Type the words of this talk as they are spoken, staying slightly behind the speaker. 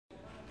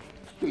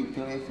speak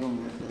to me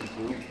from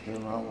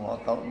turn around,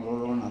 walk out and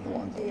go to another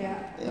one.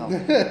 Yeah. You know?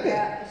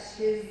 Yeah,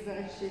 she's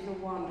a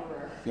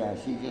wanderer. Yeah,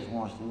 she just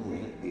wants to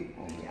visit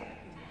people. Yeah.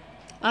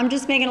 I'm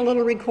just making a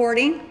little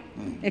recording,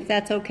 if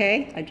that's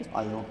okay.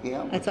 Are you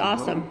okay? That's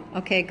awesome.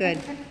 Okay, good.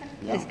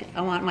 Yeah.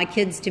 I want my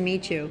kids to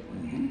meet you.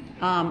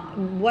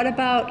 Mm-hmm. What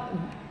about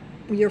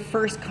your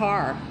first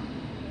car?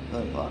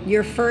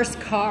 Your first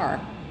car?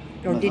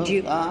 Or did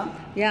you?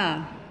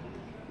 Yeah.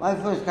 My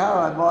first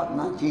car I bought in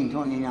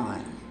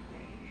 1929.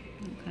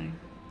 Okay.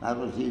 That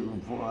was even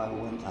before I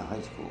went to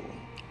high school.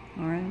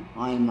 All right.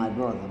 I and my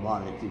brother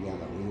bought it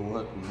together. We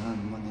worked and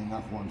earned money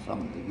enough one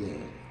summer to get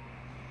it.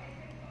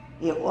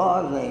 It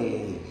was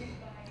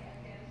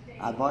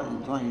I bought it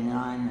in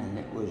 29 and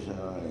it was,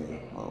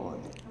 what was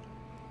it?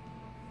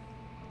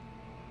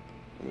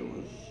 It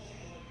was...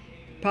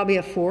 Probably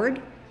a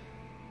Ford?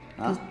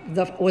 Huh?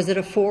 Was it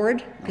a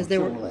Ford? Because they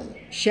were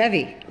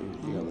Chevy. It was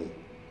Chevy.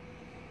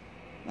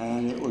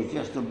 And it was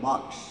just a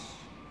box.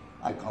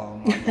 I call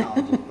them right now,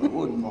 just a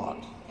wooden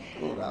box.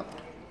 Pulled up.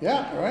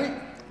 Yeah,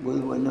 right. With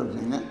windows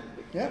in it.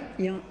 Yeah.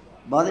 Yeah.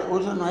 But it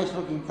was a nice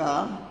looking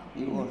car.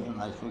 It was a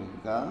nice looking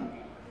car.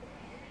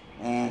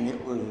 And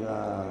it was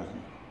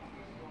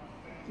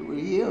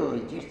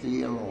just a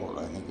year old,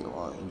 I think it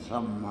was. And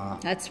some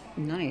That's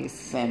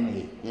nice.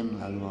 family,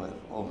 him and my wife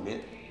owned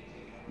it.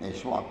 They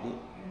swapped it.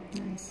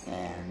 Nice.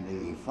 And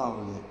the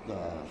fellow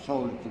that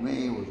sold it to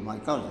me was my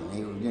cousin.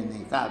 He was in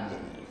the car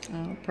business.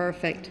 Oh,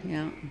 perfect.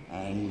 Yeah.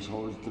 And he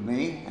sold it to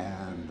me,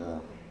 and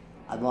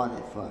I bought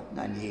it for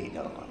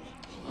 $98.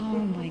 Oh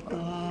my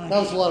gosh. That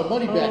was a lot of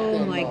money back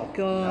then. Oh my though.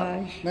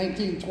 gosh.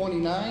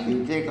 1929.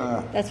 You take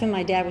a... That's when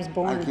my dad was I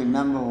born. can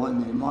remember when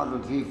the Model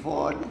T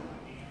Ford,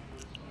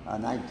 a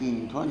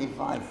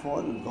 1925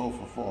 Ford, would go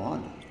for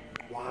 400.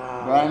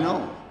 Wow. Brand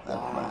new.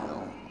 That's brand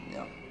new.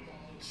 Yeah.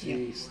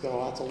 Jeez,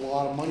 still, that's a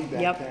lot of money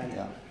back then.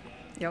 Yeah.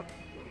 Yep.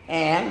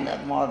 And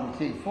that Model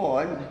T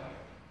Ford,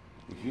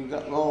 if you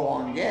got low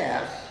on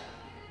gas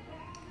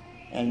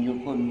and you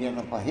couldn't get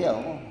up a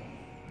hill,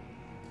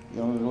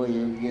 the only way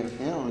you could get up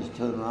the hill is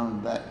turn around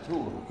and back to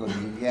it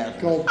because your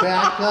gas Go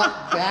back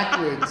up,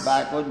 backwards.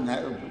 backward and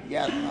that would put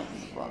gas up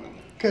in front of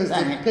it. Because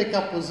the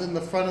pickup was in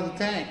the front of the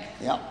tank.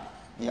 Yep,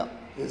 yep,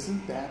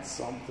 Isn't that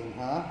something,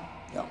 huh?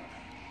 yep.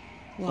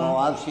 Wow. So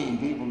I've seen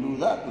people do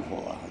that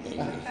before. Isn't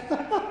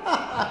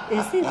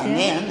And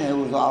that? then it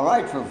was all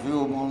right for a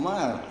few more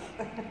miles,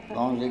 as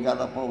long as they got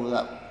up over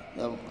that.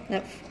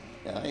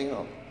 There you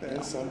go.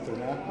 That's something,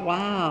 huh?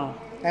 Wow.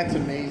 That's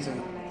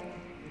amazing.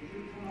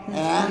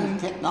 And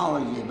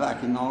technology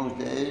back in those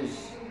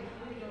days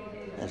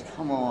has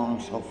come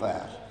along so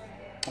fast.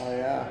 Oh,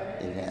 yeah.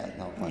 It has,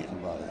 no question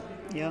about it.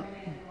 Yep.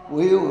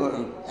 We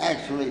were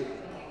actually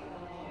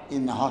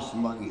in the horse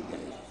and buggy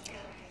days.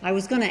 I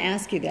was going to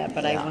ask you that,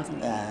 but I Yeah,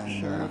 wasn't and,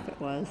 sure if it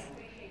was.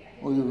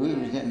 We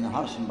was in the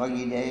horse and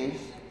buggy days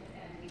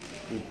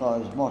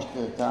because most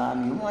of the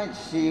time you might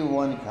see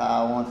one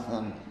car once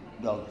in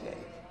dog days.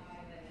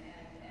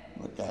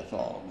 But that's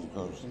all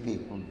because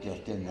people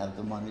just didn't have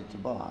the money to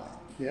buy.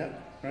 Yeah,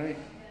 right.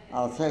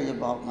 I'll tell you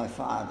about my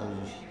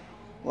father's.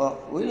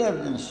 Well, we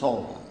lived in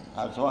Solon.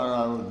 That's where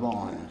I was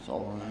born, in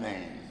Solon,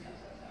 Maine.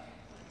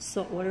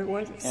 So what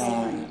was it?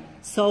 And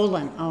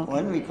Solon. Oh, okay.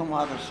 when we come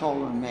out of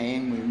Solon,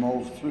 Maine, we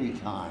moved three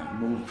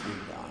times.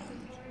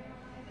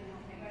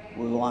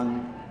 We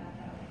went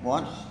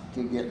once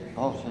to get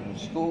closer to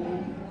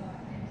school,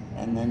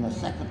 and then the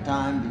second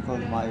time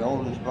because my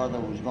oldest brother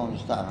was going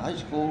to start high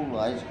school.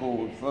 High school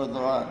was further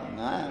out than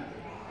that,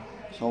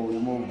 so we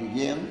moved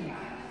again.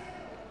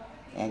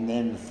 And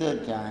then the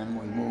third time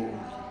we moved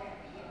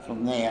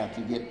from there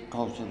to get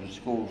closer to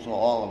school so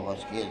all of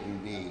us kids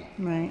would be.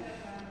 Right.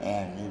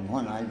 And then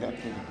when I got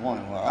to the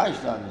point where I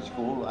started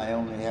school, I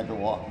only had to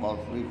walk about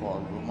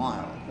 3/4 of a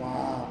mile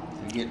Wow.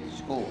 to get to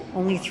school.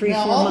 Only 3-4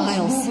 Now, all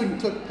miles. this moving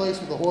took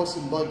place with a horse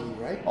and buggy,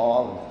 right?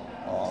 All,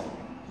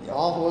 yep,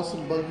 All horse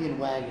and buggy and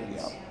wagons.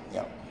 yep,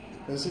 yep.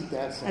 Isn't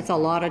that something? That's a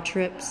lot of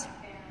trips.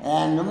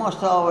 And you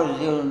must always,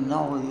 you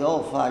know, the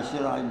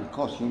old-fashioned, of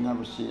course you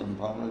never see them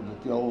probably,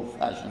 but the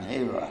old-fashioned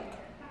hay rack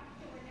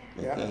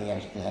that they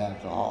used to have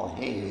to haul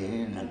hay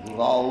in, it was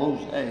all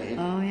loose hay.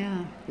 Oh,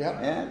 yeah. Yep.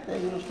 And they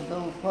used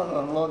to put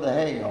a load of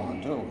hay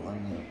on too,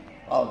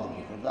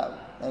 probably because that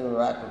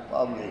rack was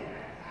probably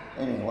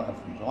anywhere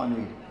from 20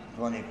 to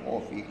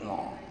 24 feet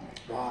long.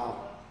 Wow.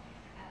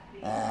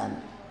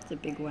 And It's a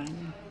big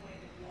wagon.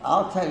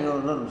 I'll tell you a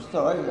little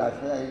story I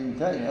didn't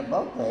tell you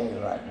about the hay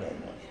rack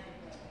business.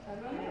 I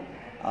don't know.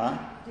 Huh?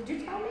 Did you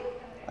tell me?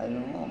 I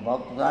don't know.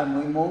 About the time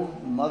we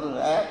moved, Mother's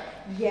Act.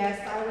 Yes,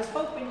 I was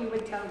hoping you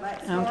would tell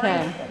that story.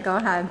 Okay, go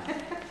ahead.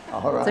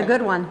 All right. It's a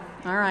good one.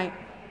 All right.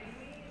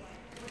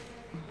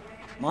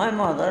 My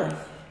mother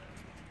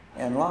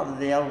and a lot of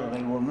the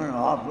elderly women,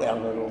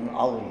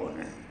 older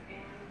women,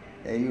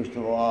 they used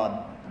to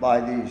buy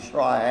these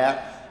straw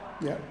hats,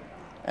 Yep.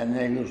 and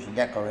they used to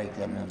decorate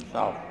them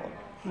themselves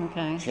with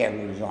Okay.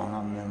 cherries on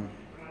them and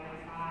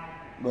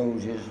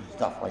roses and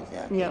stuff like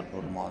that. Yep. They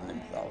put them on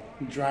themselves.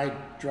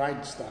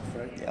 Dried stuff,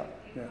 right? Yep.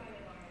 Yeah.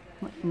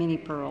 Mini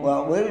Pearl.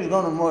 Well, we was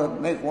going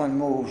to make one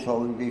move so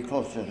we'd be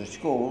closer to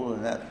school,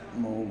 and that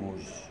move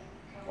was,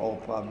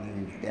 probably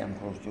damn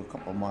close to a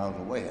couple miles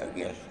away, I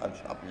guess. I'd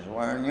stop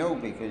swearing you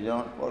because you're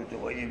not supposed to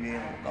when you be in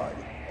the car.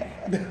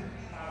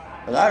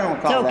 But I don't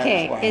It's call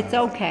okay. that It's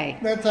swearing. okay.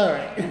 That's all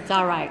right. It's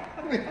all right.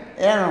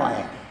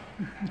 Anyway,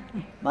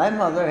 my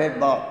mother had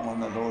bought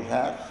one of those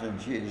hats,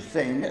 and she had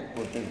stained it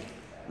with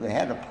they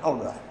had a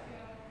powder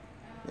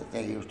that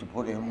they used to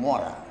put in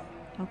water.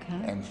 Okay.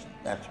 And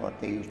that's what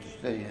they used to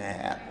stain their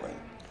hat with.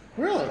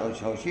 Really?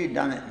 So she'd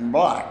done it in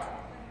black.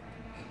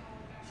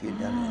 She'd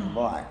done it in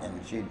black,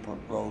 and she'd put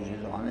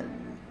roses on it.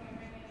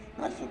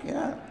 And I took it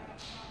out.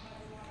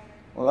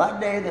 Well, that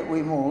day that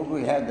we moved,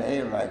 we had the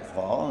hay rack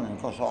fall, and of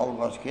course all of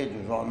us kids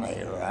was on the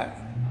hay rack.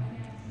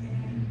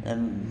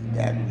 And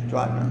Dad was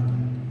driving.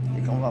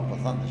 He come up a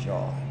thunder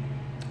shower.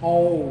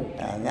 Oh.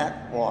 And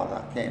that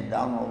water came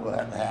down over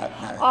that hat.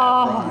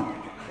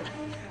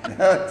 And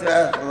that Oh.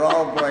 hat was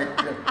all black.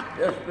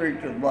 This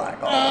street was black.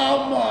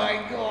 Oh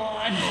my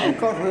God. And of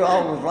course, we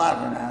all was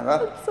laughing at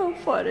her. That's so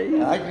funny.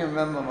 And I can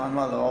remember my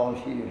mother,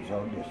 she was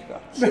so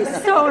disgusted.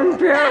 She's so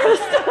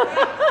embarrassed.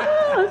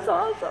 That's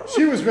awesome.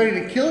 She was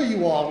ready to kill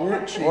you all,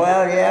 weren't she?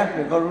 Well, yeah,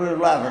 because we were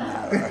laughing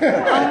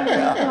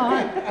at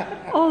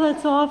her. Oh,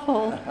 that's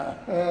awful.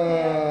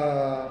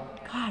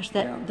 Gosh,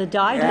 the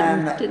dye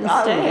didn't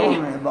I stay. was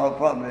only about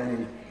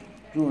probably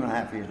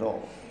 2.5 years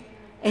old.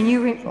 And do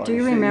you see,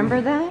 remember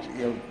that?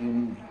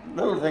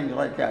 Little things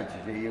like that,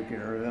 you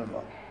can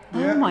remember.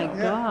 Oh my Yeah,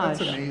 gosh.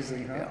 that's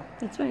amazing, huh?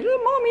 That's funny. Look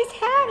at Mommy's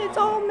hat. It's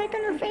all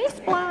making her face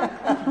black.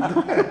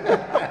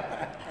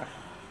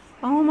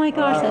 Oh my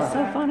gosh, that's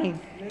so funny.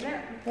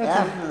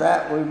 After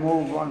that, we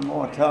moved one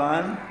more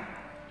time,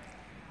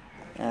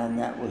 and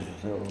that was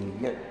to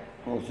get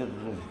closer to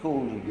the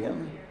schools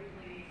again.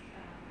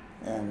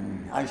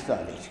 And I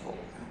started school.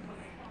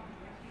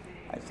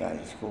 I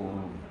started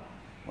school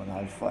when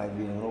I was 5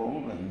 years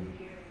old,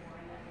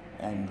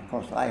 and of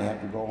course I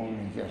had to go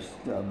only just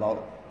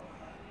about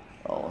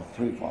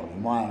 3/4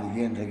 mile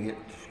again to get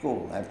to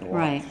school. I had to walk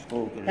Right. to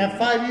school. At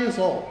 5 years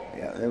old.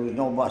 Yeah, there was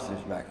no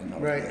buses back in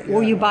those Right. days.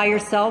 Were you by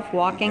yourself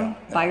walking?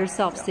 Yeah, By yeah,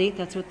 yourself? yeah. See,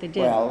 that's what they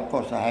did. Well, of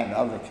course I had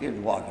other kids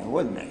walking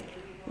with me.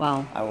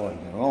 Well, I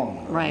wasn't alone.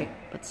 Really. right,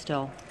 but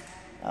still.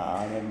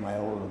 Then my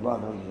older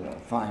brothers,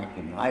 Frank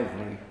and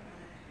Ivory.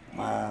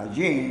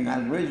 Gene,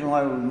 and the reason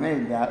why we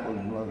made that was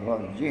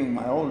because Gene,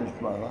 my oldest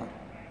brother,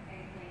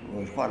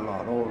 was quite a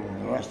lot older than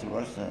the rest of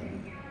us,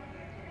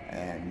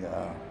 and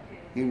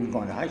he was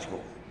going to high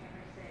school.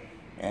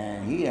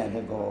 And he had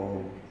to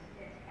go,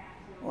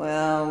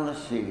 well,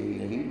 let's see,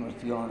 he must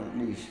have gone at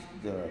least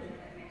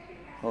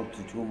close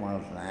to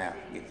 2.5 miles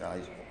to get to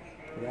high school.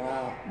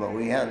 Wow. But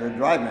we had a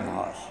driving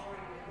horse,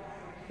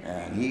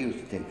 and he used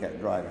to take that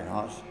driving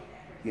horse,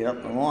 get up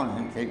in the morning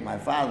and take my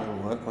father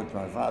to work, which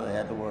my father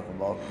had to work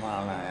about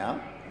 1.5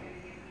 miles,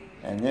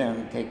 and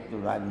then take the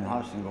driving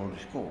horse and go to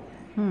school.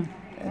 And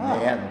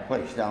they had a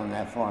place down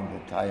that farm to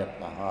tie up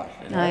the horse.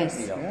 And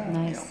Nice,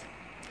 nice.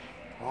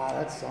 Wow,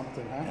 that's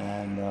something, huh?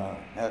 And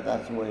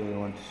that's the way we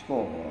went to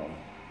school.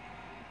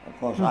 Of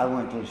course, I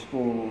went to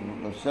school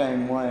the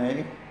same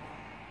way.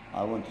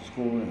 I went to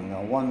school in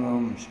a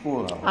one-room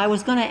schoolhouse. I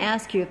was going to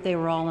ask you if they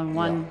were all in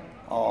one,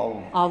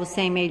 all the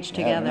same age Had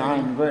together.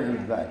 9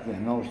 grades back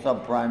then, no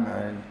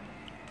sub-primary.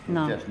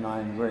 No. Just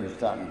 9 grades,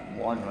 starting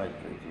 1 right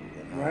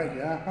through. Right,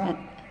 yeah. Huh.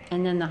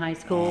 And then the high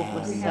school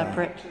was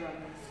separate.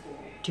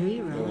 Do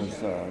you There really?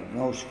 was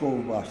no school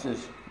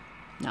buses.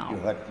 You No.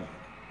 had to,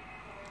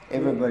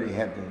 everybody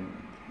had to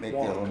make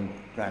their own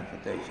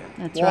transportation.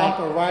 That's Walk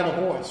right. or ride a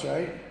horse,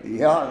 right?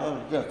 Yeah, that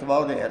was just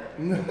about it.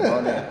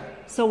 About it.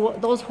 So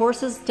those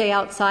horses stay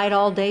outside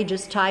all day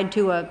just tied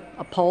to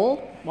a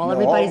pole while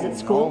everybody's at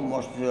school? No,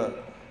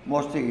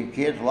 most of your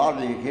kids, a lot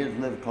of your kids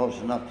live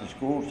close enough to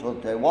school so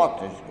that they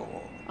walk to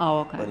school.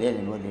 Oh, But okay.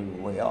 anybody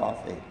was way off.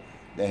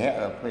 They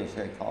had a place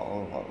they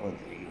called, what was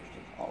they used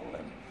to call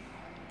them?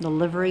 The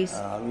liveries?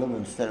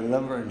 Living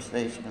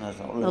station or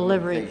something. The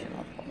livery. Station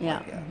or something Yeah,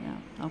 like that.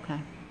 yeah, okay.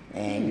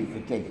 And you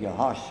could take your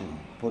horse and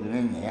put it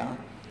in there,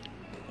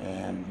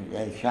 and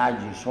they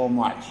charge you so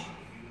much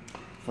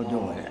for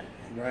doing it.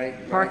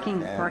 Right.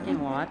 Parking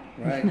And- lot.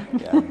 Right.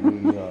 Yeah,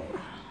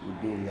 we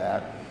do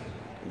that.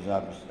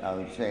 Because I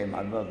would say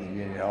my brother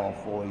did it all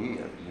 4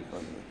 years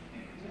because of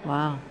it.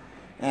 Wow.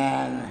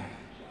 And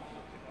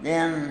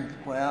then,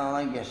 well,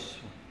 I guess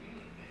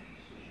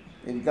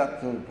it got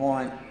to the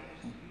point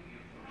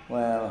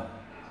where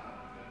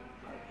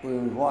we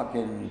were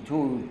walking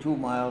 2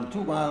 miles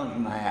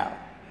and a half.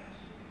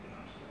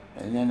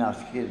 And then us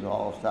kids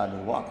all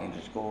started walking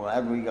to school.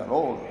 As we got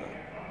older,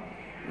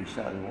 we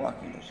started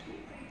walking to school.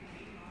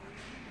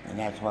 And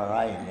that's where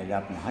I ended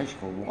up in high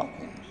school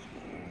walking to school.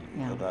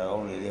 Yeah.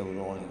 Because they was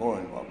only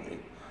going probably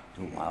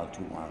 2 miles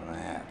and a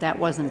half. That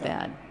wasn't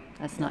bad.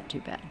 That's not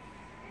too bad.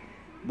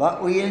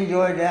 But we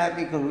enjoyed that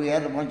because we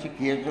had a bunch of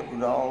kids that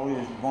would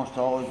almost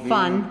always be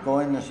Fun.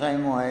 going the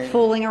same way.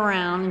 Fooling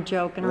around and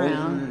joking Raising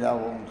around. the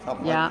devil and stuff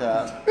Yeah. like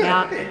that.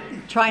 Yeah.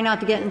 Try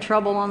not to get in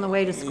trouble on the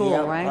way to school,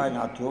 Yeah, right? try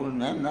not to,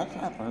 and then that's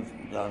happened.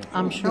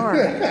 I'm sure.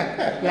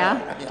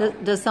 Yeah?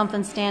 Does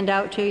something stand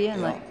out to you? Yeah,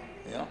 Like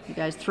yeah. you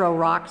guys throw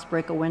rocks,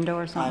 break a window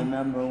or I something?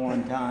 remember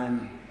one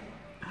time,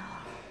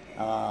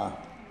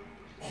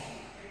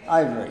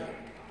 Ivory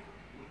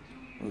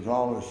was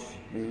always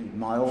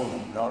my older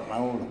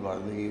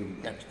brother, he was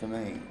next to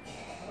me.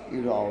 He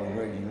was always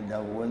raising the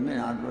devil with me,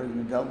 and I'd raise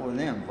the devil with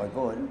him if I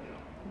could.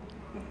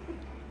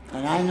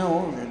 And I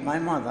know that my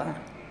mother,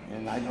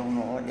 and I don't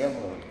know what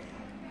ever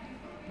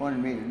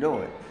wanted me to do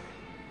it.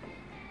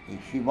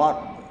 She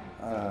bought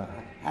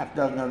half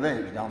dozen of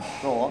eggs down the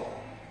store,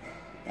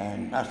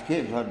 and us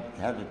kids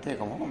had to take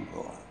them home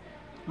to her.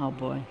 Oh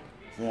boy.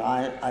 So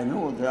I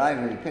knew that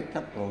Ivory picked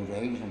up those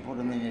eggs and put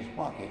them in his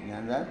pocket,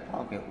 and that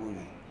pocket was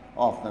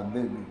off the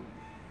big,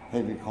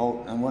 heavy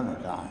coat in the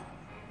wintertime.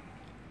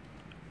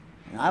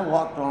 And I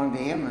walked on to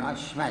him and I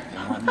smacked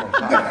him on both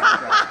sides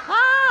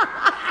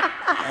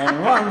and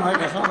run like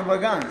a son of a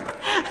gun.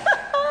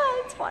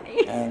 It's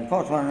funny. And of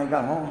course, when I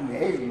got home,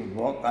 the Aces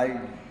book, I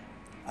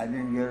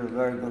didn't get a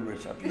very good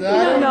reception. I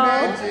No.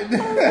 imagine.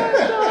 Oh my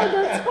God,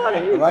 that's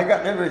funny. But I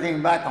got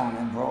everything back on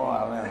him for a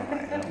while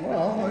anyway.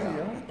 Well, you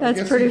know, I That's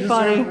guess pretty he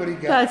deserved funny. what he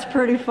got. That's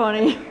pretty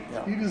funny.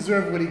 He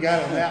deserved what he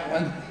got on that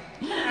one.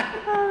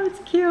 Oh, it's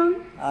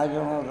cute. I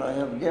don't know if I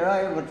ever, did I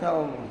ever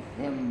tell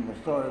him the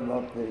story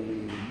about the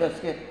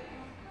biscuit?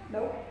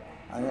 Nope.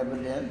 I never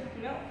did.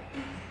 No.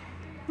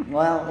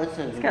 Well, this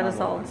is It's got us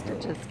another all in one,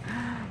 too. stitches.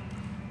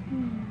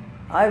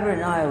 Ivory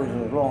and I was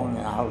alone in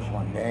the house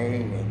one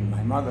day, and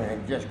my mother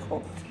had just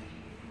cooked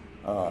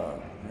a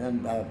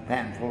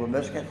pan full of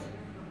biscuits,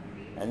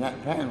 and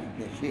that pan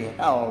that she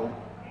held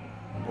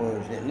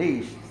was at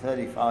least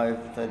 35,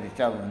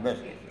 37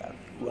 biscuits.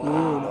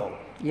 Wow.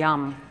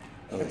 Yum.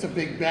 That's a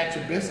big batch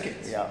of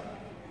biscuits. Yeah.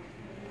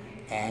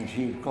 And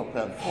she cooked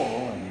that full,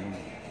 and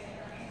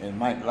it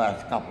might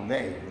last a couple of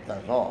days, but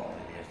that's all.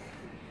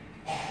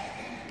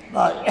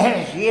 But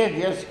she had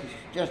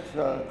just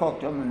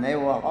cooked them, and they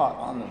were hot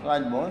on the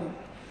sideboard.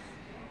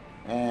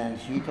 And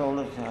she told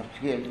us as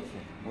kids,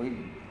 we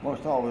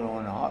most always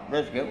on a hot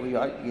biscuit, we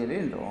like to get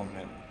into them.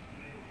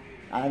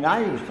 And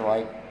I used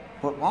to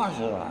put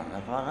molasses on.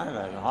 That's what I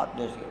like, a hot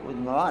biscuit with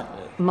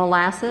molasses.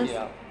 Molasses?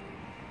 Yeah.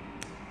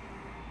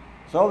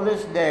 So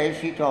this day,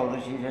 she told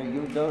us, she said,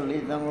 you don't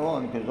leave them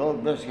alone, because those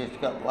biscuits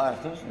got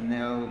molasses, and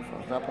they're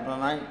for supper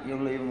tonight, you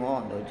leave them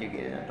alone, don't you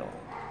get into them.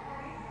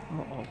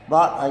 Uh-oh.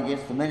 But I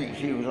guess the minute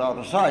she was out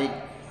of sight,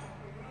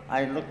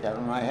 I looked at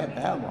them and I had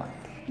to have one.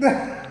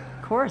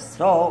 Of course.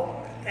 So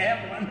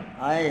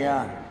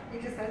I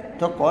You just had to.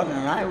 took one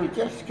and I would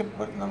just keep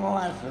putting the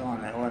molasses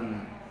on it.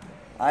 When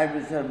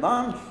Ivy said,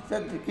 Mom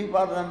said to keep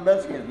out of them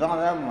biscuits, don't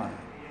have one.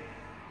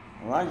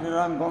 Well, I said,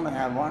 I'm going to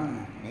have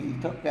one. He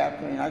took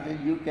after me and I said,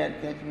 you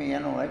can't catch me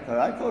anyway, because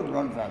I could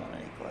run faster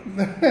than he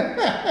could.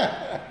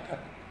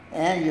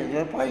 And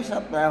there's a place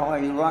up there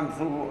where you run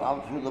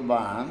out through the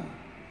barn.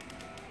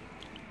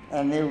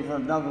 And there was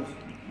another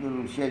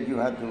little shed you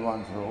had to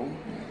run through.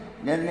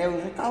 Then there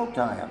was a cow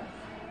tie-up.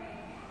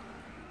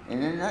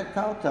 And in that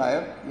cow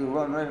tie-up, you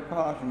run right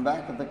across and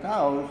back of the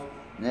cows,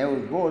 and there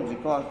was boards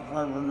across the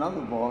front of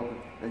another board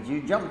that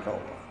you jumped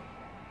over.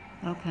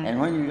 Okay. And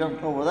when you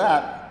jumped over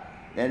that,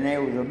 then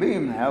there was a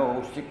beam there,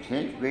 a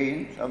 6-inch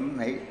beam, 7,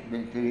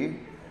 8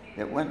 beam,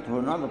 that went to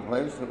another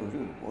place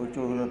which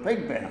was a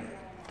pig pen.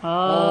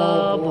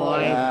 Oh boy.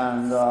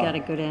 And, It's got a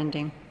good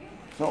ending.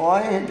 So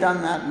I had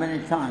done that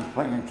many times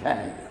playing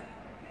tag.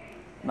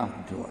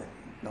 Nothing to it,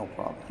 no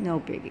problem. No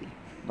biggie.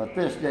 But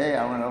this day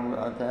I went over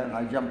out there and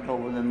I jumped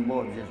over them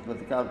boards just with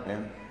the cow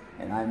pen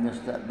and I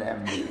missed that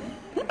damn beam.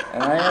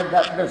 And I had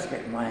that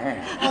biscuit in my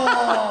hand.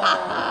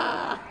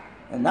 Oh.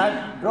 And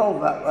I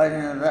drove that right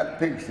into that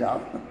pig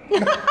shop.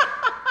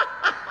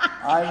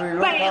 I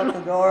looked out the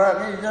door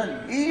at me and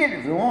said, eat it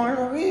if you want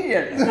to eat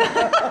it.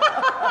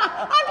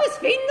 I'm just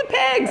feeding the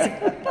pigs.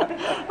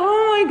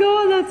 Oh my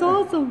God, that's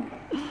awesome.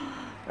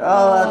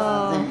 Oh, that's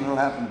the things that'll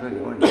happen to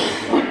you when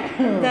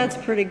you're That's a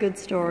pretty good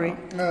story.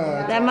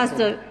 That must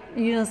have,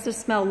 you must have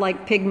smelled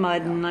like pig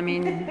mud, and I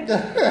mean,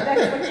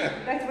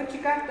 That's what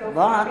you got though.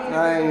 But for being a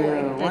I bully.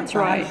 went That's to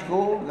right. high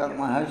school, got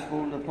my high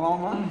school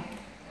diploma,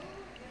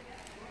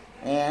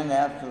 and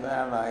after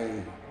that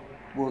I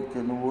worked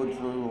in the woods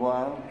for a little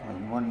while.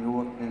 And when you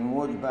worked in the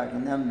woods back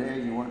in them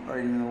days, you went right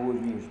in the woods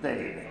and you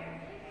stayed.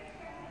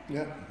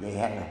 Yeah. They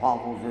had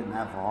hovels in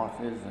there for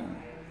horses,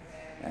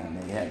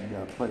 and they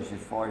had places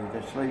for you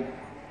to sleep,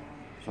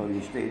 so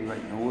you stayed right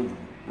in the woods.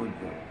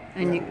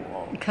 and you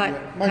cut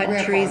My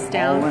grandfather- trees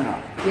down. All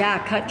winter. Yeah,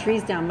 cut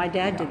trees down. My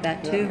dad did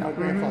that too. My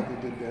grandfather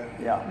did that.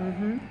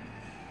 Yeah.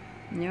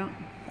 Yeah.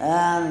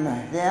 And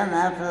then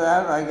after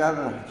that, I got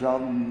a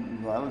job.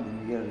 Well, I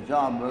didn't get a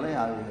job really.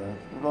 I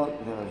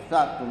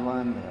started to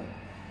learn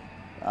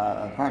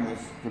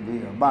apprentice to be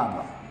a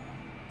barber.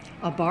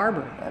 A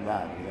barber. And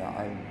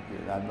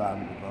I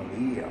barbered about a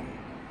year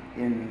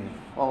in this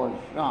old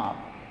shop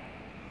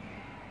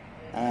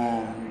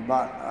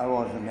But I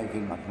wasn't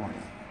making much money.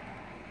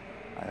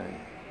 I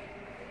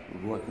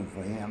was working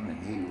for him,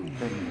 and he was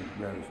paying me a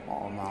very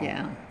small amount.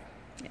 Yeah.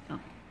 Yeah.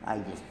 I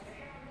just,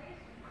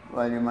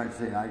 well, you might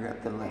say I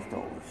got the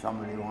leftovers.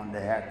 Somebody wanted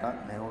a haircut,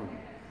 and they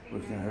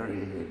was in a hurry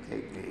to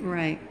take me.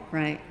 Right,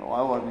 right. So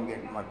I wasn't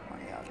getting much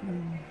money out of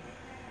it.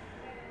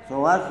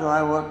 So after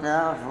I worked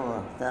out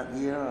for that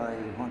year, I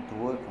went to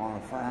work on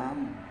a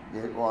farm.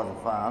 It was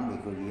a farm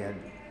because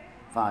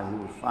he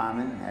was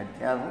farming, had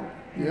cattle.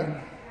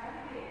 Yeah.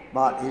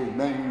 But his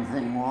main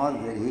thing was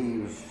that he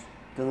was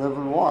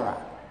delivering water.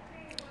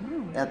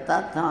 At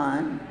that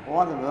time,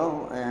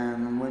 Waterville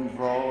and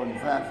Winslow and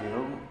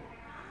Fairfield,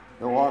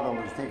 the water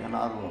was taken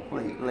out of a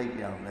lake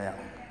down there.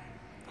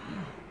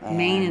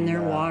 Maine and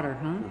their water,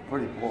 huh? It was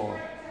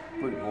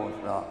pretty poor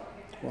stuff.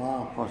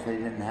 Wow. Of course, they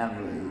didn't have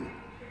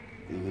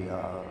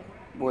the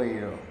way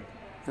to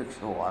fix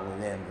the water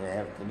then they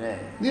have today.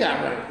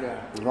 Yeah, right,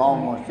 yeah. It was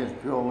almost just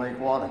pure lake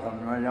water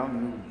coming right out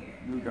and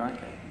you drank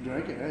it.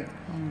 Drink it, right?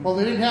 Well,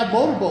 they didn't have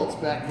motorboats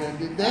back then,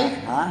 did they?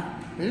 Huh?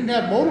 They didn't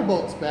have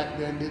motorboats back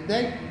then, did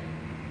they?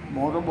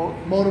 Motorboat?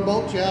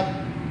 Motorboats,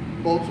 yeah.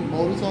 Boats with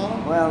motors on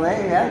them? Well,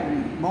 they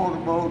had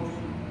motorboats,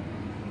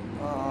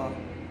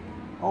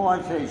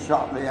 I'd say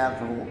shortly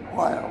after a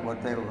while,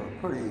 but they were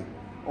pretty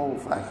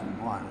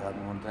old-fashioned ones, I'm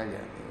going to tell you.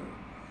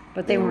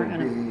 But they weren't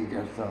would going be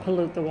just to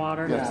pollute the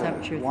water. Is just that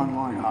what you're one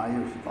thinking? line, I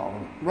used to call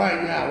them.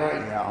 Right, yeah,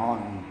 right. Yeah,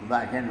 on the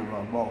back end of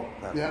a boat.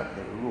 That's Yeah. what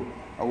they were,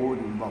 a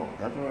wooden boat.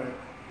 That's Right.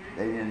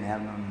 They didn't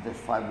have them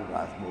just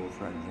fiberglass boats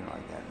or anything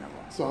like that, never.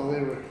 So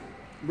they were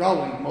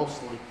rowing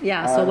mostly.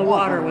 Yeah, so the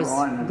water was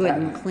Wasn't on good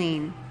and package.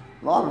 clean.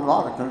 A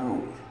lot of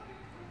canoes.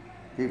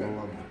 People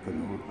loved the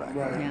canoes back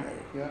Right. in the Yeah. day.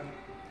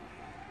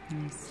 Yeah.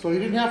 So you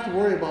didn't have to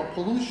worry about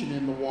pollution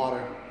in the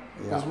water,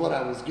 Yeah. is what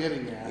I was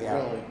getting at, Yeah.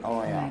 really.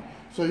 Oh, yeah.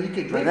 So you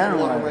could drink then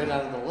water when- right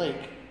out of the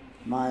lake.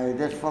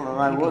 This fellow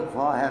that I worked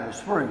for had a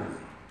spring,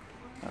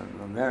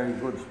 a very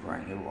good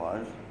spring it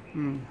was,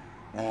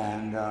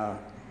 and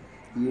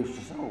he used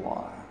to sell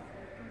water.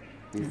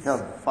 He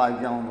sold 5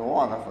 gallons of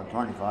water for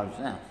 25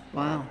 cents.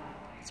 Wow,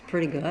 it's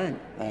pretty good.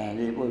 And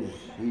it was,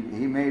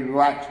 he made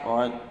racks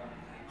for it,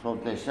 so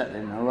they set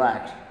in the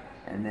racks,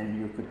 and then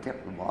you could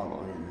tip the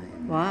bottle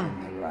in the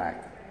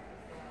rack.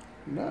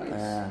 Nice.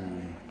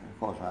 And of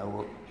course I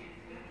worked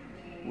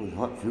with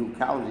what few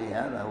cows he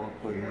had, I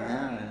worked with him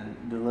and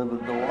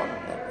delivered the water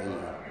that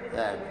he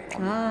had.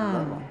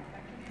 Oh,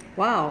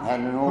 wow, Had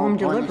an home old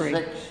delivery.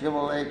 26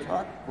 Chevrolet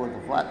truck with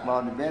a flat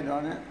body bed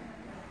on it,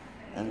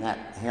 and that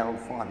held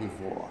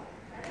 44.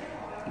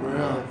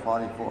 Really?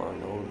 44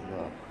 of those.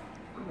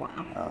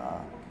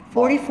 Wow.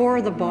 44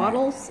 of the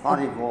bottles?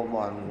 44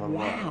 bottles of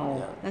water. Wow,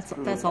 Yeah,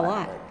 that's a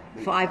lot.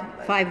 big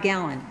 5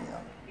 gallon.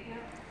 Yeah.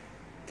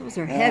 Those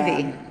are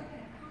heavy. And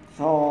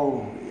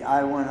so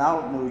I went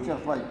out, and it was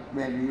just like,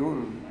 maybe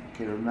you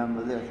can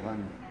remember this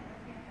one.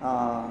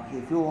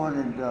 If you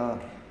wanted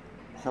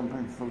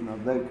something from the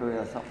bakery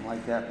or something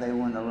like that, they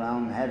went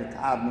around and had a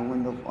card in the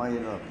window for you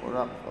to put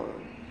up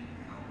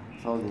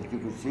so that you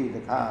could see the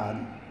card.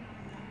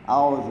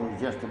 Ours was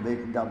just a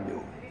big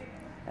W,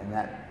 and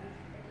that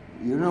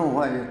you knew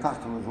where your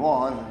customers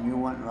was, and you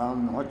went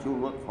around, and what you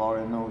looked for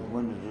in those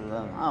windows of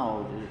them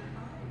houses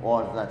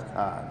was that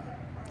card.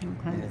 And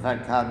Okay. if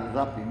that card was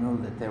up, you knew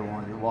that they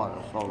wanted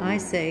water. So I you-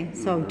 see. you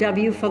So delivered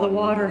W for the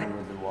water.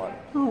 delivered the water.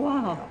 Oh,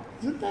 wow.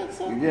 Isn't that You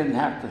something? didn't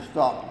have to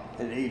stop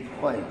at each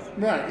place.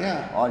 Right,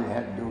 yeah. All you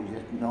had to do was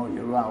just know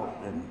your route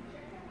and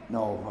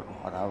know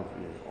what house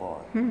it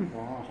was.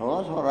 Wow. So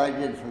that's what I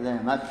did for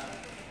them.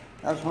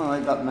 That's when I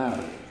got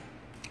married.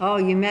 Oh,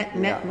 you met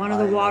Yeah, one of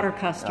the water I-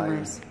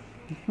 customers.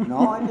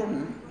 No, I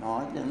didn't. No,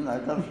 I didn't. I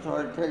got a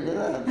story to tell you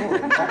that. too.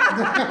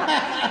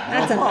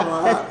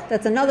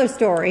 That's another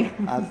story.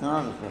 That's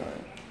another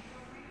story.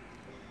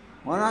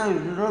 When I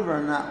was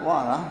delivering that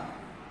water,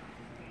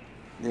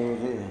 there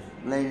was a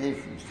lady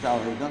from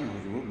Skowhegan,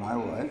 who was my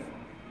wife.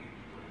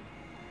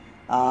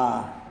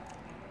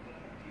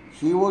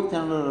 She worked in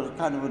a little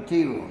kind of a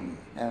tea room,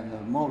 and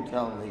the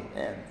motel, they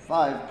had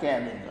 5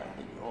 cabins, I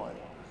think it was,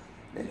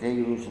 that they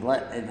used to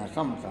let in the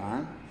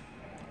summertime.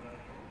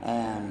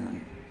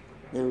 And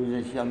there was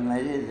this young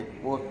lady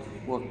that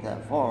worked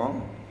there for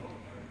them.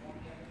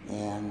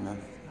 And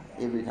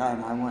every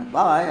time I went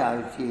by, I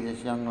would see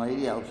this young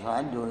lady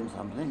outside doing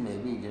something.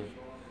 Maybe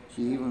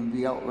she'd even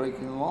be out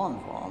raking the lawn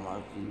for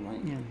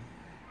them. Yeah.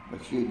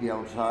 But she'd be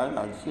outside.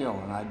 I'd see her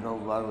when I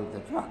drove by with the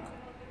truck.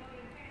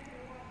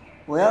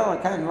 Well, I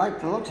kind of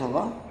liked the looks of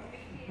her,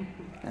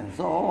 and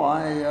so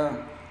I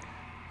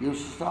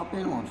used to stop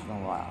in once in a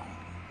while.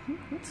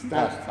 What's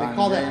Last that? They time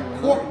call they that were-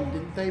 courting,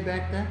 didn't they,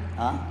 back then?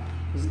 Huh?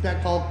 Isn't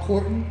that called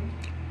courting?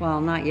 Well,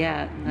 not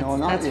yet. No,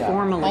 not That's yet.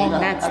 formally. Oh, no,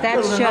 That's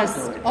building up just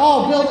to it.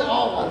 Oh, build it.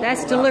 Oh,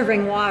 that's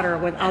delivering water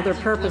with other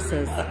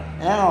purposes.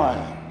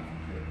 Anyway,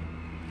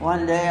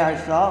 one day I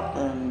stopped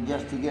and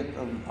just to get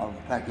a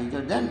package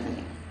of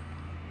Dentine.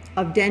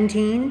 Of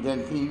Dentine.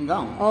 Dentine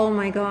gum. Oh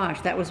my gosh,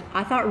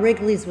 I thought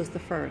Wrigley's was the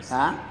first.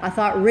 Huh? I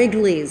thought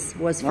Wrigley's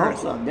was No,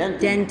 first. sir,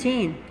 Dentine.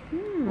 Dentine.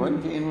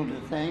 Quarantine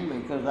was the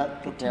thing because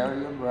that took care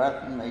of your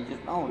breath and made you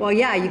snow. Well,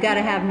 yeah, you got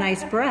to have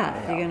nice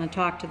breath. You're going to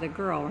talk to the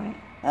girl, right?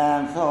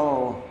 And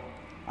so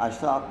I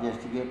stopped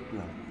just to get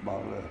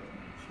about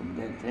some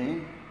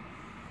dentine.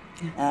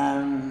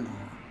 And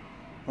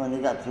when they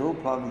got through,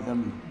 probably the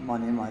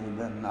money might have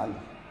been like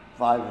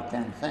 5 or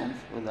 10 cents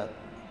for that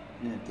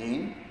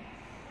dentine.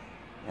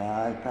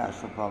 I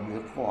passed her probably a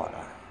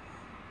quarter.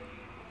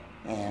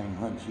 And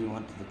when she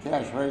went to the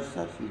cash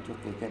register, she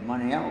took the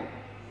money out.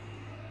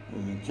 It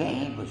was a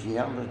change, but she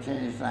held the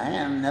change in her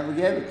hand and never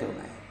gave it to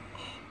me.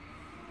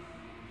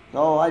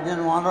 So I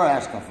didn't want to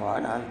ask her for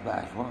it. I was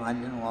bashful, and I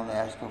didn't want to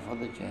ask her for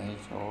the change,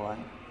 so I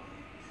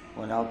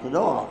went out the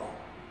door.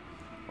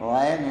 Well,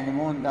 I hadn't any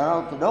more than got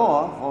out the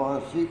door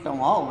before she come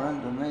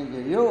hovering to me and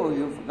said,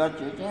 you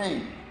forgot your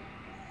change.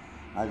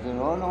 I said,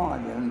 oh, no, I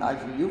didn't. I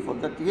said, you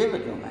forgot to give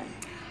it to me.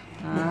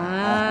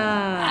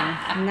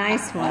 Ah,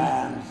 nice one.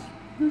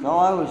 And so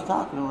I was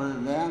talking with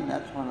her then.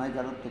 That's when I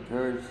got up the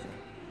courage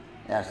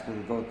to ask her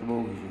to go to the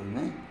movies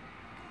with me.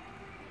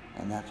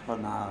 And that's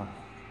when our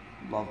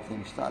love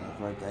thing started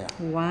right there.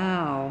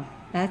 Wow,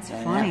 that's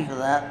and funny. After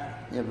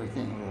that,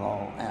 everything was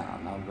all,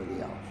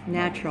 nobody else.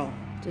 Natural,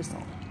 just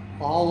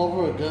all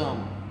over a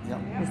gum.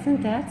 Yep.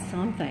 Isn't that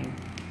something?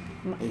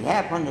 It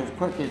happened as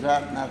quick as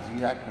that, and that's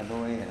exactly the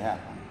way it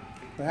happened.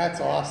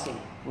 That's awesome.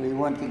 We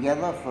went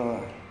together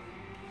for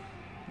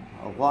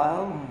a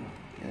while,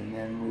 and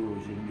then we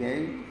was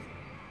engaged,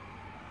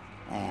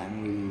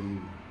 and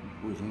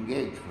we was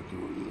engaged for 2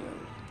 years.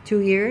 2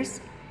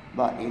 years?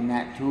 But in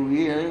that 2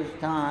 years'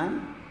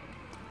 time,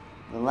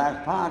 the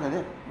last part of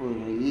it was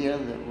a year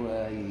that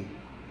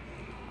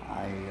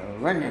I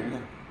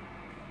rented.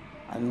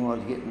 I knew I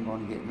was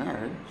going to get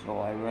married, so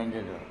I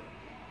rented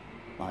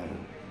my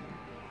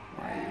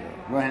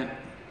rent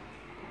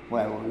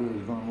where we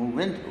was going to move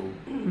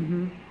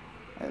into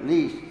at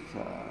least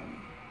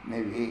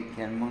maybe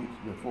 8-10 months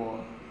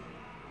before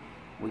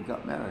we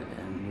got married,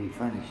 and we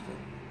finished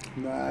it.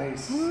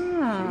 Nice.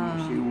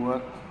 Ah. She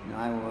worked and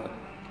I worked,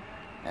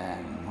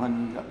 and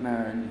when we got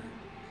married,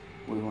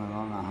 we went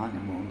on a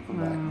honeymoon, come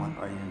back, went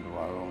right into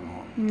our own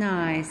home.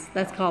 Nice.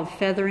 That's called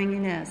feathering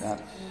your nest.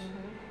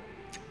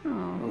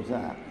 What was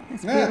that?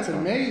 That's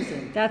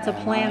amazing. That's a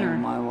planner. I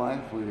and my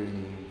wife, we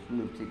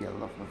lived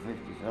together for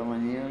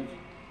 57 years.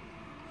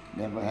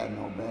 Never had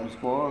no bad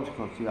squabbles,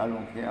 because I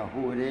don't care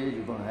who it is,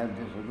 you're going to have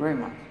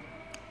disagreements.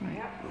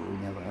 Right. But we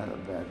never had a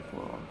bad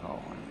quarrel at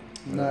all.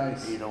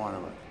 Nice. Either one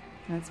of us.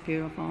 That's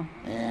beautiful.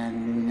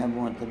 And we never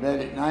went to bed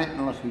at night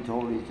unless we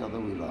told each other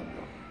we loved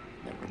them.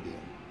 Never did.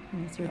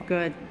 Those are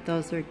good.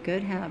 Those are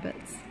good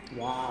habits.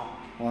 Wow.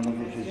 One of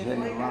us would say,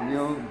 I love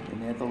you,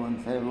 and the other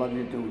one say, I love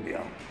you too,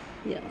 dear.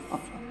 Yes.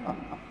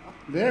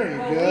 Very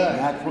Well, good.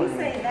 That's we what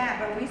say that,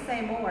 but we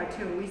say more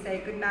too. We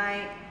say good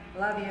night,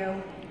 love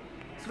you,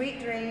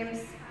 sweet dreams.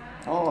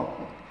 Oh,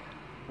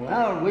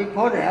 well, we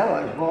could have,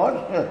 I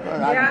suppose.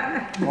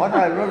 Yeah. What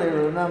I really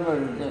remember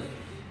is just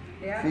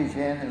Yeah. she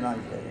said and I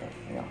said it.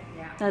 Yeah.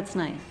 Yeah. That's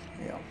nice.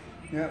 Yeah.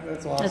 Yeah,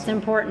 that's awesome. That's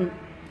important.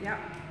 Yeah.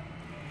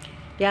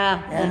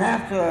 Yeah. And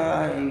after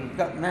I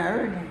got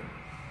married,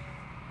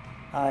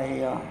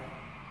 I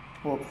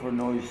worked for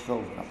Noise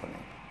Soap Company.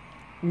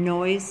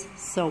 Noise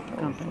Soap Noise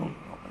Company.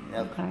 Soap Company.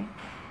 That Okay.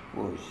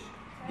 was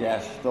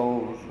gas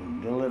stoves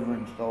and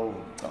delivering stoves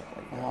and stuff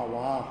like that. Oh,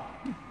 wow.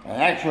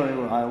 And actually,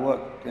 I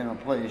worked in a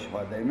place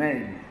where they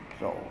made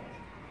stoves.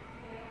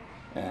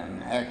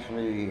 And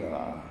actually,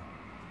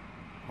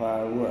 where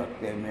I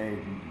worked, they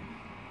made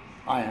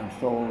iron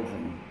stoves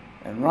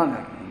and run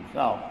it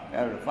himself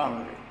at a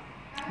foundry.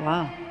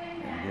 Wow.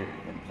 And did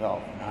it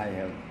himself.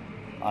 And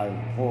I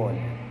poured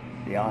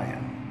the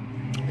iron.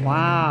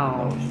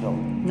 Wow. Those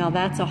stoves. Now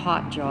that's a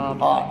hot job.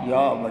 Hot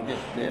job, I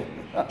just did.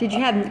 Did you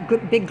have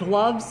good, big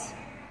gloves?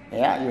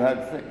 Yeah, you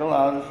had thick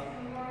gloves.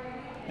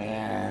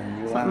 And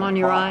you Something had a on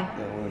your pot eye?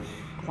 that was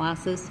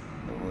Glasses?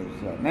 It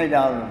was made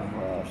out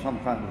of some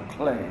kind of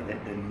clay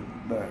that didn't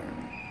burn.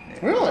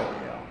 Really?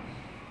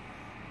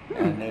 Yeah.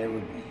 And they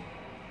would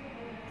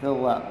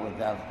fill that with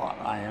that hot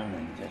iron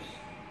and just,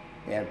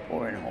 they had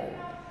pouring holes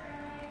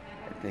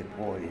that they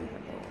poured into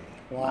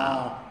those.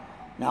 Wow.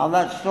 Now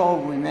that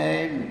stove we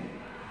made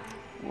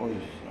was,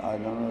 I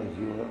don't know if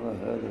you ever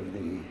heard of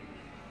the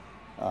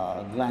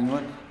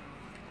Glenwood.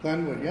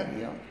 Glenwood, yeah.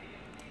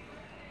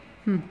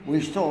 Yeah.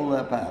 We stole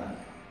their pattern.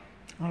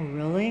 Oh,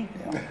 really?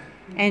 Yeah.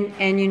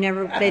 And you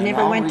never, they And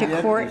never all went we to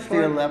did court to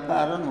steal for their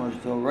pattern was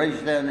to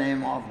erase their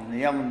name off of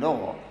the oven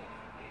door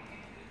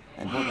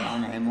and put our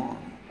name on.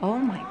 Oh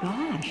my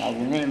gosh. Now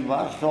the name of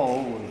our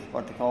stove was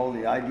what they call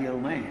the Ideal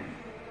Man.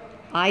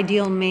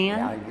 Ideal The man?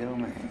 Ideal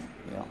Man,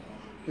 yeah.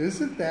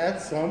 Isn't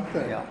that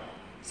something? Yeah.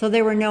 So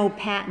there were no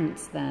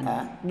patents then?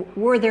 Huh?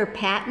 Were there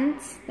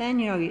patents then?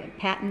 You know,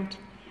 patent?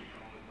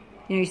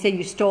 You know, you said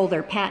you stole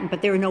their patent,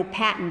 but there were no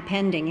patent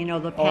pending, you know,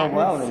 the Oh, patents.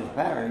 well, there's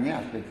pattern,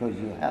 yes, because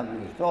you have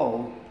your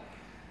stove,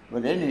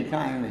 but any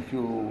time that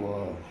you,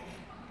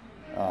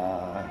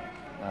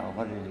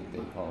 what is it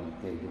they call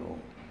it? They do.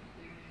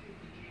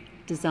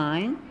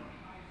 Design?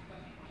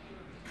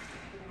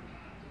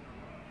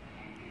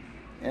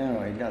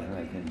 Anyway, it doesn't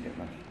make any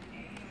difference.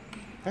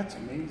 That's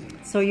amazing.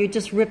 So you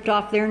just ripped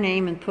off their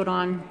name and put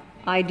on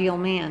Ideal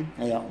Man.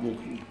 Yeah,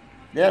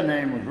 their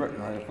name was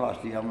written right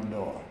across the oven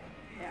door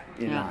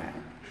in Yeah.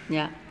 iron.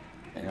 Yeah.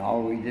 And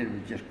all we did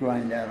was just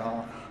grind that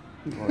off,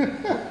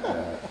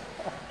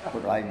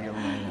 put Ideal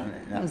Man on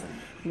it.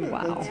 And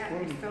Wow. Yeah,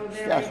 you're still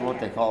there. that's what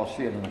they call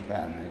sealing the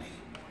patterns.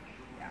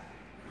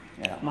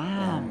 Yeah.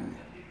 Wow. And-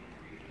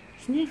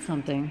 Isn't that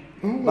something?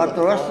 but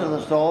the rest of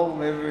the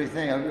stove,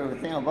 everything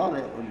about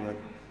it was that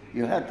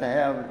you had to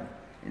have,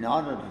 in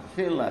order to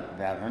seal that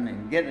pattern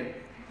and get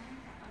it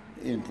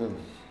into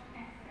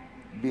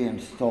being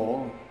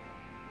stove,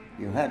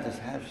 you had to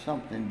have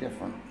something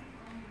different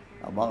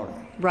about it.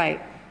 Right.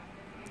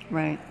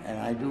 Right. And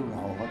I do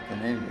know what the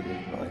name of it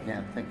is, but I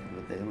can't think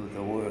of it with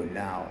the word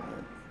now.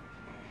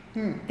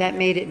 That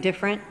made it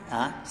different?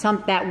 Huh?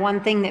 That one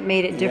thing that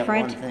made it Yeah,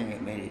 different? one thing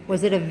that made it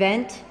Was it a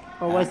vent?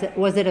 Or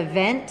was it a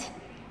vent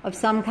of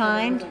some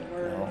kind?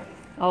 different. No,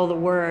 Oh, the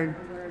word.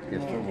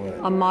 just a word.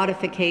 A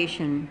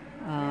modification.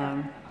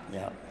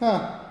 Yeah.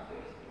 Huh.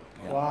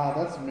 Wow,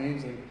 that's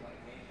amazing.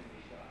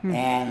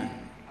 And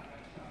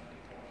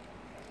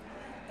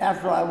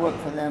after I worked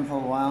for them for a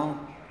while,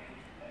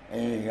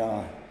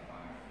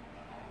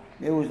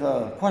 there was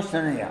a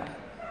questionnaire.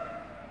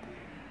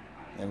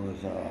 It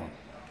was a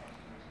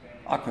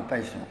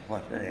occupational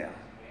questionnaire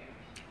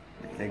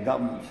that the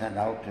government sent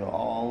out to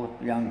all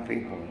young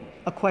people.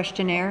 A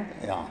questionnaire?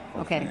 Yeah,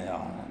 Okay. questionnaire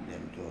on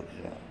them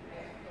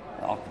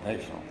to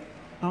occupational,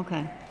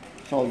 Okay.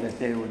 so that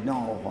they would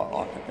know what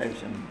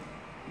occupation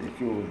that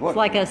you was working. It's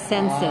like a with.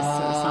 census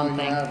or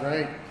something. Yeah,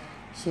 right.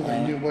 So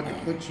they knew what to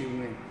put you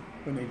in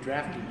when they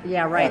drafted you.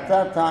 Yeah, At right.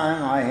 that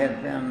time, I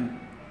had been,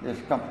 this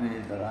company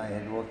that I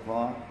had worked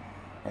for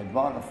had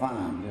bought a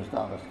farm just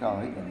out of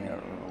Skowhegan here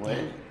a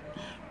ways,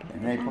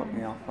 and they put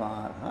me up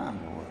on that farm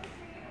to work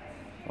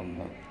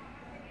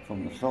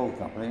from the soul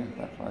company.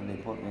 That's why they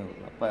put me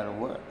up there to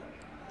work.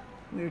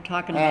 We were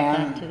talking about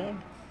And- that today.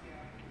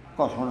 Of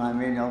course, when I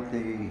made out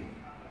the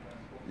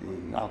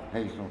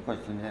occupational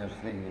questionnaires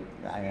thing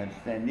that I had to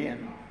send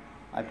in,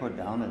 I put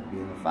down as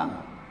being a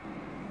farmer.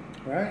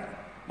 Right?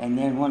 And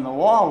then when the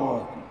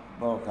war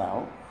broke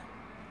out,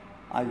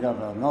 I got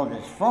a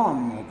notice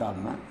from the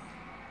government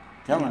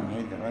telling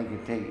me that I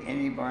could take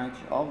any branch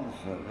of the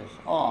service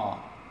or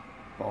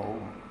go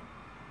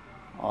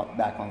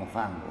back on the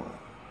farm board.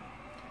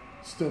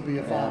 Still be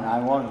a And farmer. I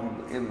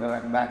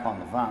wasn't back on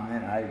the farm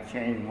then. I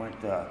changed and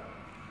went to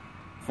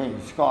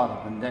Fayette Scott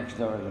up in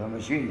Dexter as a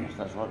machinist.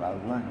 That's what I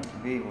was learning to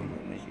be, was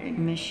a machinist.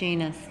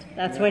 Machinist.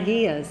 That's what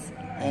he is.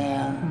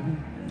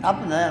 And up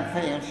in that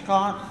Fayette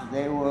Scott,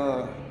 they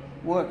were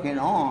working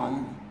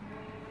on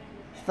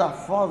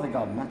stuff for the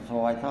government,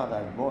 so I thought,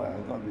 boy, I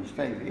was going to be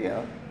staying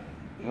here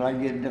till I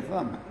get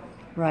deferment.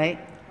 Right.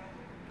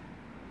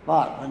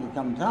 But when it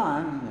come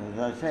time, as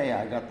I say,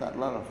 I got that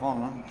letter from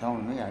them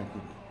telling me I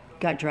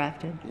Got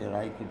drafted.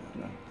 I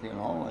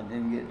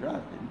didn't get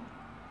drafted.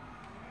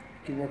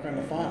 To work on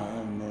the farm.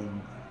 And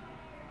then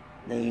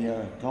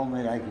they told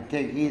me that I could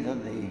take either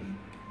the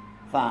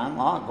farm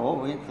or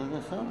go into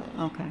the service.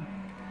 Okay.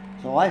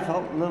 So I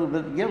felt a little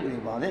bit guilty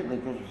about it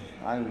because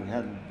I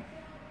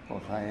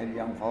had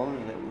young fellows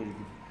that was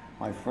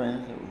my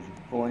friends that was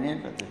going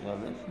into the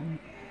service,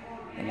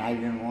 and I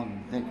didn't want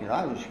them to think that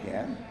I was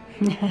scared.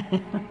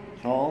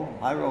 So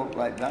I wrote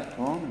right back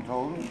to them and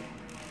told them,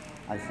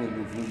 I said,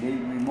 if you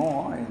need me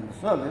more in the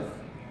service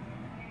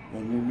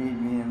than you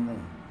need me in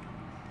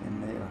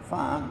the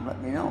farm,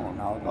 let me know and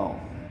I'll go.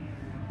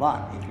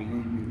 But if you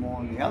need me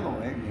more the other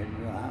way,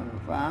 you have the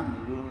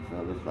farm, you do the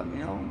service, let me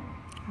know.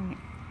 Right.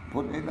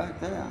 Put me back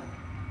there.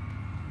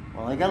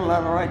 Well, I got a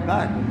letter right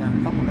back within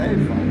a couple of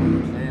days from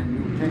them saying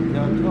you take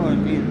your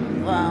choice, either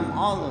the farm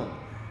or the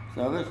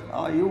service,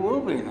 or you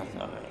will be in the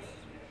service.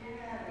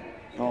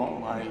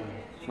 So I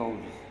chose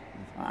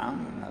the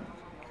farm, and that's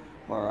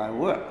where I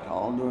worked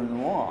all during the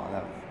war.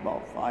 That was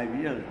about 5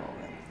 years ago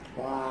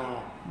then.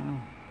 Wow.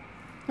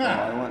 So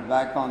I went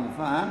back on the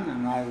farm,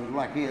 and I was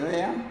lucky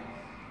there.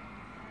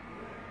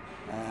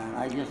 And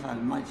I guess I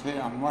might say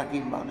I'm lucky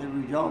about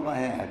every job I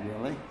had,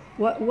 really.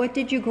 What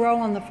did you grow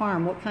on the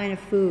farm? What kind of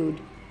food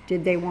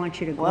did they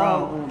want you to grow?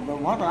 Well, but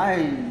what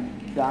I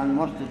done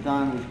most of the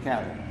time was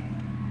cattle.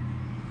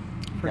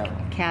 For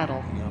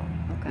cattle. You know,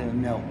 Okay. the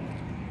milk.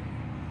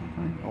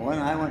 But when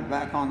I went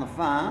back on the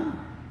farm,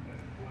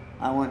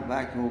 I went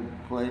back to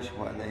a place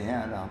where they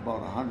had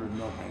about 100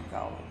 milking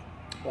cows.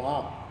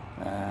 Wow.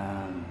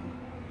 And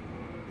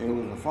there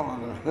was a fellow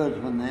that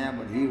herdsman there,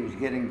 but he was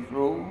getting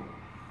through.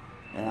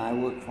 And I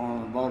worked for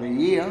him about a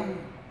year,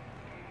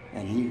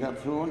 and he got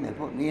through, and they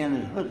put me in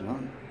as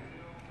herdsman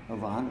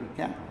of 100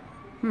 cattle.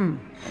 And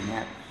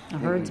that's A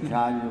in herdsman.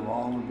 charge of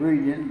all the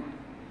breeding,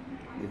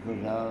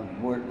 because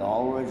I worked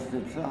all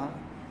registered stuff.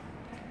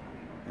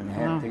 And I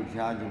had to take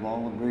charge of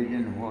all the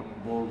breeding, what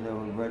bulls they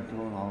were bred to,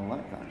 and all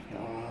that kind of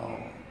stuff.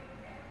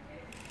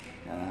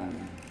 So,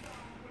 and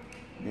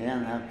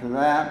then after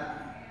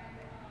that,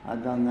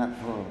 I'd done that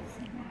for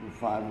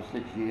 5 or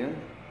 6 years.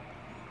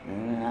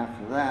 And then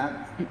after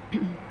that,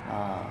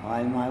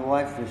 my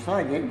wife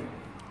decided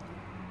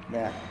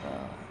that,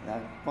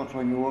 of course,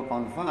 when you work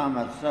on the farm,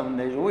 that's 7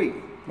 days a week.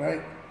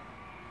 Right.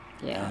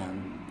 Yeah.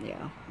 And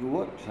Yeah. you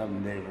work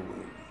 7 days a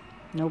week.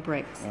 No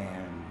breaks.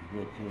 And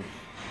it was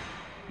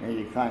made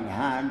it kind of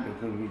hard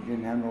because we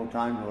didn't have no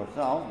time to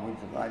ourselves.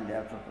 We decided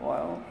after a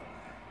while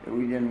that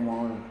we didn't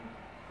want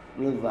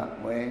to live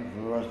that way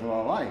for the rest of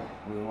our life.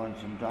 We wanted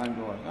some time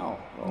to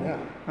ourselves. So Yeah.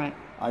 Right.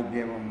 I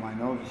gave them my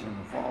notice in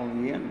the fall of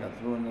the year and got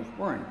through in the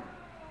spring.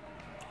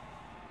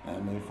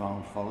 And they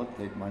found a fella to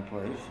take my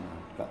place, and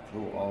I got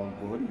through all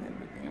good and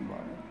everything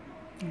about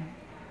it.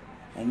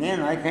 And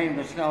then I came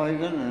to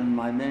Skowhegan, and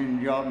my main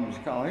job in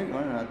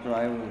Skowhegan, after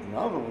I was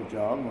out of a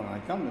job when I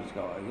come to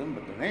Skowhegan,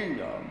 but the main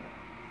job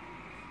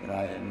that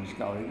I had in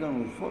Skowhegan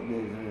was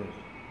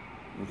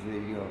was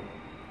the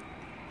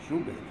shoe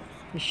business.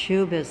 The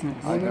shoe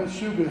business. I got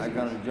shoe business. I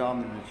got a job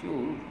in the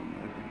shoes,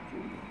 American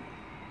shoe business.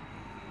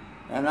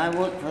 And I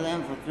worked for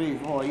them for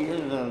 3-4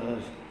 years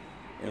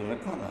as a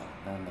cutter,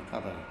 and the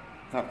cutter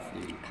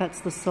Cuts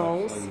the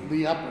soles.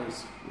 The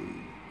uppers.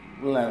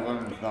 the leather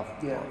and stuff.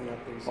 Yeah, the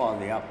uppers. For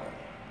the uppers.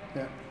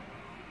 Yeah.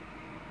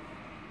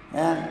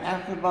 And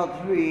after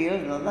about 3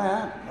 years of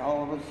that,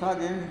 all of a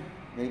sudden,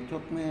 they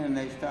took me and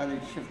they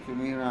started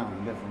shifting me around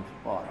in different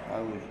spots.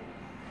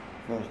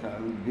 First I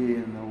would be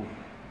in the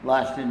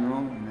blasting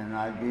room, and then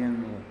I'd be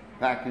in the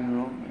packing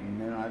room,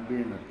 and then I'd be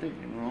in the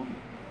stitching room.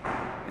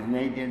 And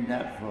they did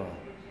that for,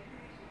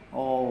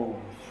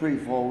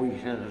 3-4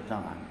 weeks at a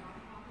time.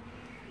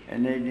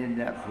 And they did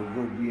that for a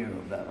good year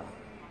or better,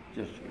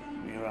 just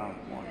shifting me around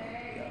from one to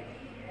the other.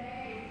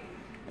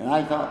 And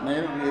I thought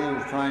maybe they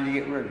was trying to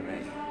get rid of me.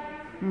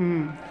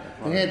 Mm.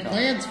 They had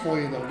plans for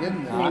you, though,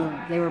 didn't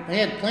they? They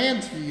had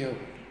plans for you.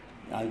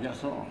 I guess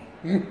so.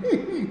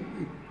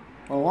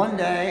 Well, one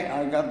day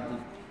I got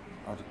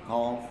a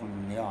call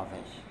from the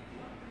office.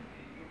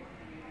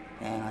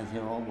 And I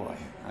said, oh boy,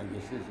 I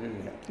guess this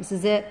is it. This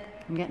is it.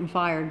 I'm getting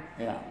fired.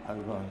 Yeah,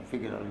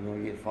 figured I was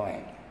going to get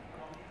fired.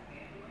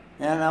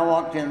 And I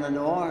walked in the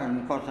door,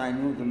 and of course I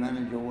knew the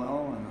manager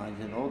well, and I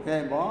said,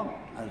 okay, Bob.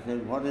 I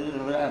said, what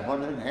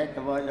the heck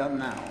have I done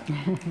now?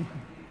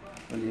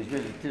 Well, he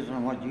said, it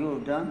isn't what you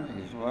have done,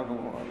 it's what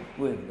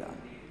we've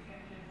done.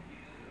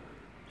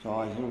 So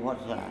I said,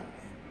 what's that?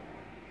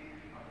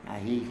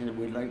 And he said,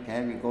 we'd like to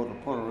have you go to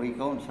Puerto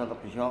Rico and set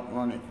up a shop and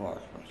run it for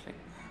us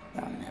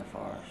down there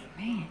for us.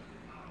 Man.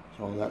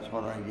 So that's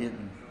what I did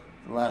in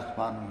the last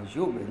part of my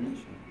shoe business,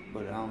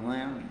 go down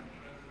there,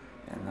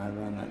 and I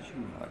ran that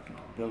shoe factory,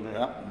 build it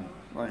up and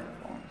run it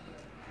for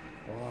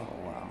him.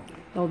 Wow.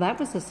 Oh, that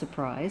was a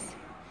surprise.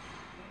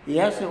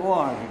 Yes, it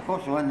was. Of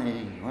course, when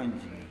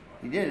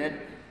he did it,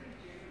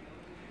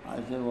 I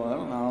said,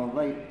 well, now,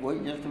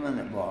 wait just a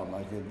minute, Bob.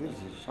 I said, this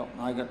is something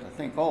I got to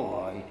think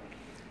over.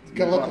 You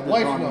got to let the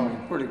wife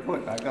know. Pretty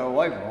quick. I got a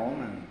wife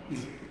home,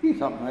 and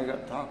something I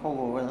got to talk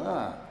over with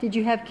her. Did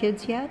you have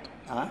kids yet?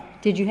 Huh?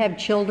 Did you have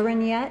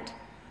children yet?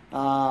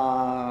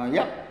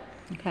 Yep.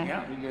 Okay.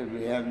 Yeah, we did.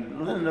 We had,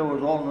 Linda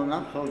was old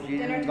enough, so she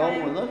didn't go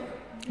with us.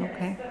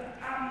 Okay.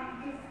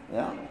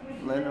 Yeah,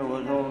 Linda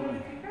was old.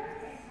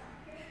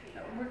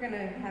 We're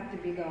gonna have to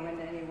be going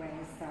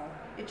anyways, so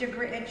it's your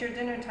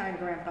dinner time,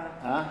 Grandpa.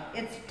 Huh?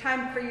 It's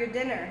time for your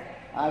dinner.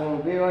 I will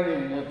be ready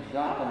in just a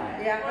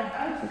second.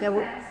 Yeah. Okay.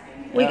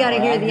 We got to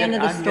hear the end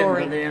of the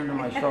story. I'm getting to the end of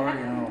my story,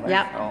 you know.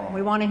 Yep. So.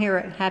 We want to hear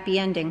it. Happy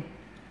ending.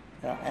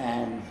 Yeah,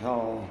 and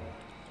so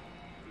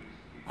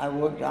I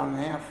worked down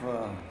there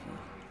for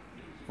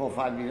 4 or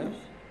 5 years.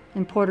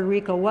 In Puerto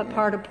Rico. What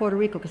part of Puerto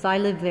Rico? Because I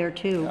lived there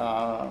too.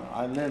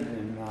 I lived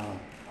in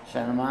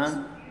Santa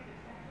Maria,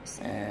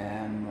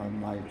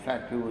 and my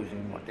factory was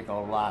in what they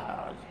call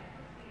Lighthouse.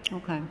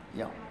 Okay.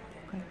 Yeah.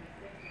 Okay.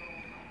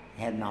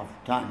 Had enough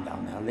time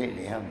down there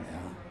lately, haven't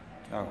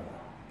they? Terrible.